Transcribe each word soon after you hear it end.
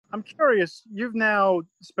I'm curious, you've now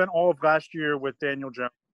spent all of last year with Daniel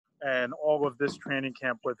Jones and all of this training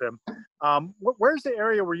camp with him. Where's the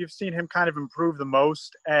area where you've seen him kind of improve the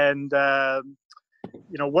most? And,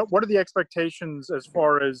 what are the expectations as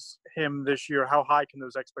far as him this year? How high can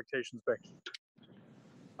those expectations be?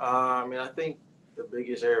 I think the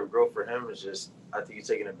biggest area of growth for him is just, I think he's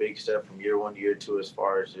taking a big step from year one to year two as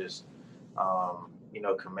far as just,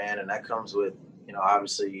 command. And that comes with,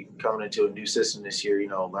 obviously coming into a new system this year,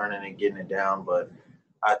 learning and getting it down. But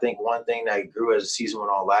I think one thing that grew as the season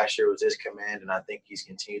went on last year was his command. And I think he's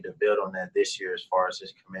continued to build on that this year as far as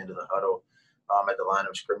his command of the huddle, at the line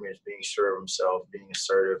of scrimmage, being sure of himself, being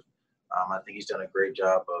assertive. I think he's done a great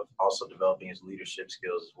job of also developing his leadership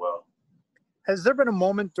skills as well. Has there been a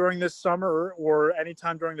moment during this summer or any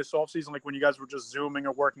time during this offseason, like when you guys were just Zooming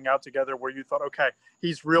or working out together, where you thought, okay,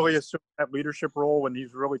 he's really assuming that leadership role and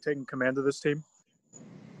he's really taking command of this team?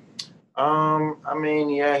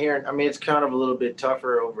 It's kind of a little bit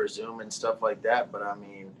tougher over Zoom and stuff like that. But I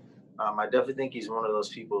definitely think he's one of those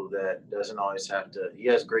people that doesn't always have to, he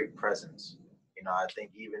has great presence. I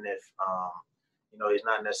think even if, he's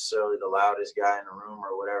not necessarily the loudest guy in the room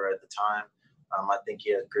or whatever at the time, I think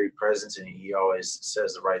he has great presence and he always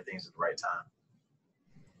says the right things at the right time.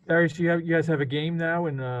 Darius, you guys have a game now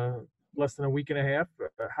in less than a week and a half.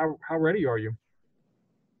 How ready are you?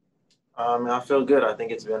 I feel good. I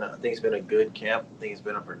think it's been a good camp. I think it's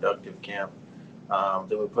been a productive camp.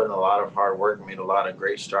 Then we put in a lot of hard work and made a lot of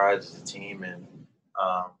great strides as a team. And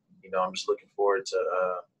I'm just looking forward to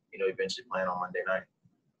eventually playing on Monday night.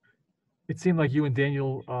 It seemed like you and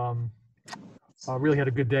Daniel really had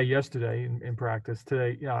a good day yesterday in practice.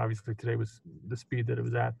 Today, obviously today was the speed that it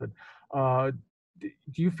was at. But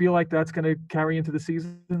do you feel like that's going to carry into the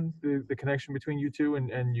season, the connection between you two,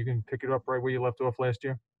 and you can pick it up right where you left off last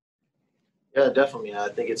year? Yeah, definitely. I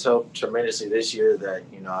think it's helped tremendously this year that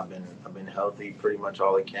I've been healthy pretty much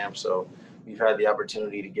all the camp. So we've had the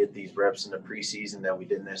opportunity to get these reps in the preseason that we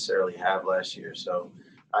didn't necessarily have last year. So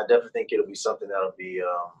I definitely think it'll be something that'll be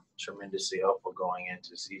tremendously helpful going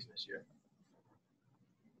into the season this year.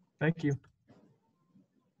 Thank you.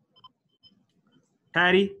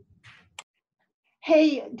 Patty?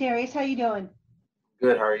 Hey, Darius, how you doing?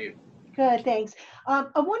 Good. How are you? Good, thanks. I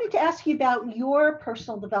wanted to ask you about your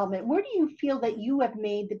personal development. Where do you feel that you have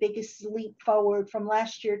made the biggest leap forward from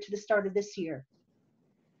last year to the start of this year?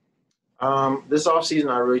 This offseason,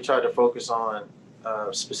 I really tried to focus on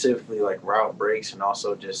specifically like route breaks and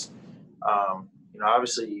also just,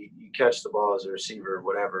 obviously you catch the ball as a receiver or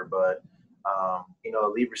whatever, but,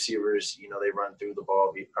 elite receivers, they run through the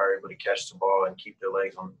ball, are able to catch the ball and keep their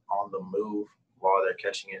legs on the move while they're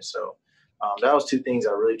catching it. So that was two things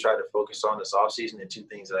I really tried to focus on this offseason and two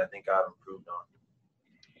things that I think I've improved on.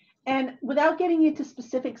 And without getting into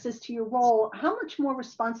specifics as to your role, how much more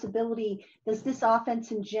responsibility does this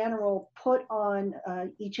offense in general put on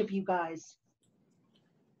each of you guys?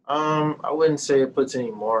 I wouldn't say it puts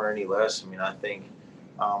any more or any less. I think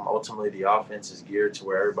ultimately the offense is geared to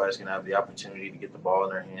where everybody's going to have the opportunity to get the ball in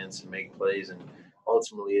their hands and make plays. And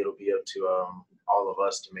ultimately it'll be up to all of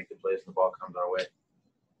us to make the plays when the ball comes our way.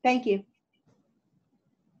 Thank you.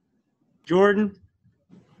 Jordan?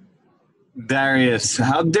 Darius,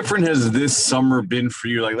 how different has this summer been for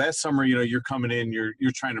you? Like last summer, you're coming in, you're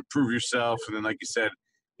trying to prove yourself, and then like you said,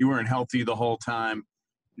 you weren't healthy the whole time.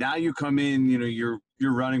 Now you come in, you're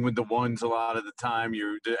running with the ones a lot of the time.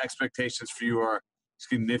 The expectations for you are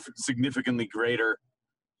significantly greater.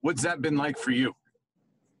 What's that been like for you?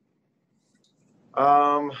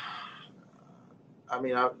 Like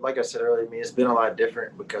I said earlier, it's been a lot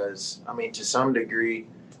different because, to some degree,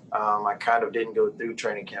 I kind of didn't go through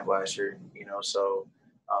training camp last year, so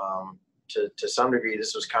to some degree,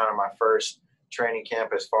 this was kind of my first training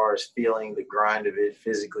camp as far as feeling the grind of it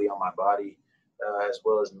physically on my body, as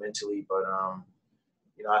well as mentally. But,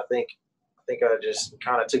 I think I just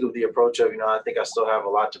kind of took it with the approach of, I think I still have a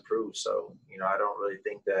lot to prove. So, I don't really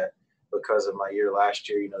think that because of my year last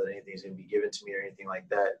year, that anything's going to be given to me or anything like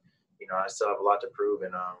that. I still have a lot to prove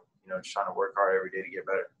and, just trying to work hard every day to get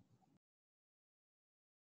better.